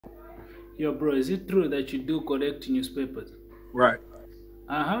Yo, bro, is it true that you do collect newspapers? Right.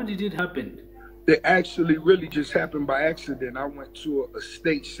 How did it happen? It actually really just happened by accident. I went to a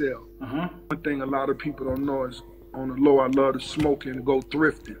estate sale. Uh-huh. One thing a lot of people don't know is on the low, I love to smoke and go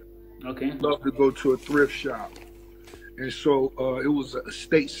thrifting. Okay. Love to go to a thrift shop. And so it was an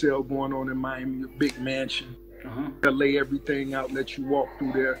estate sale going on in Miami, a big mansion. Uh-huh. They'll lay everything out, let you walk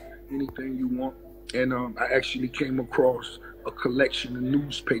through there, anything you want. And I actually came across a collection of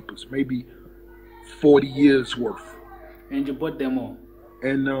newspapers, maybe 40 years worth. And you bought them all?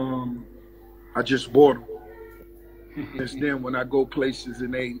 And I just bought them. Since then, when I go places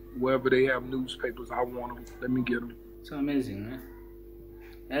and wherever they have newspapers, I want them. Let me get them. So amazing, man.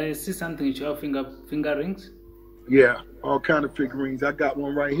 I see something with your finger rings. Yeah, all kind of figurines. I got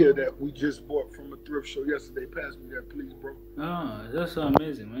one right here that we just bought from a thrift show yesterday. Pass me that, please, bro. Oh, that's so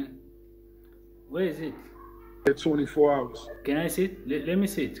amazing, man. Where is it? At 24 hours. Can I see it? Let me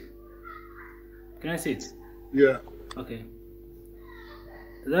see it. Can I see it? Yeah. Okay.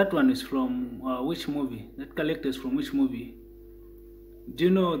 That one is from which movie? That collector is from which movie? Do you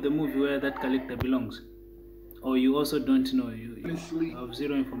know the movie where that collector belongs? Or you also don't know? You have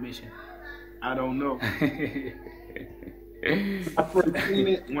zero information. I don't know. I first seen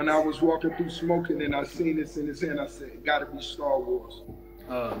it when I was walking through smoking, and I seen this in his hand. I said, it gotta be Star Wars.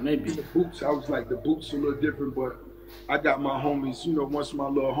 Maybe. The boots, I was like, the boots a little different, but I got my homies, once my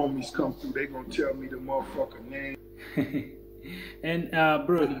little homies come through, they gonna tell me the motherfucker name. And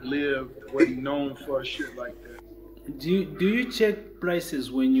bro, what he lived, what he known for, shit like that. Do you check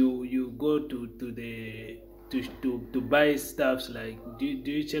prices when you go to buy stuffs? Like, do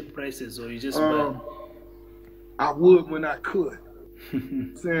you check prices or you just buy? I would when I could.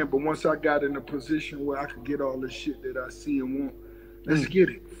 Saying, but once I got in a position where I could get all the shit that I see and want, let's get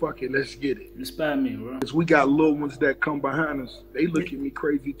it. Fuck it, let's get it. Inspire me, bro. Cause we got little ones that come behind us. They look at me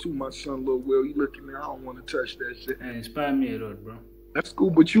crazy too. My son, Lil Will, he look at me. I don't want to touch that shit. And inspire me a lot, bro. That's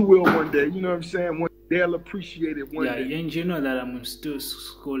cool, but you will one day. You know what I'm saying? They'll appreciate it one day. Yeah, and you know that I'm still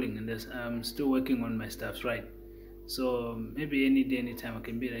schooling and I'm still working on my stuffs, right? So maybe any day, anytime I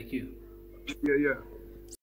can be like you. Yeah, yeah.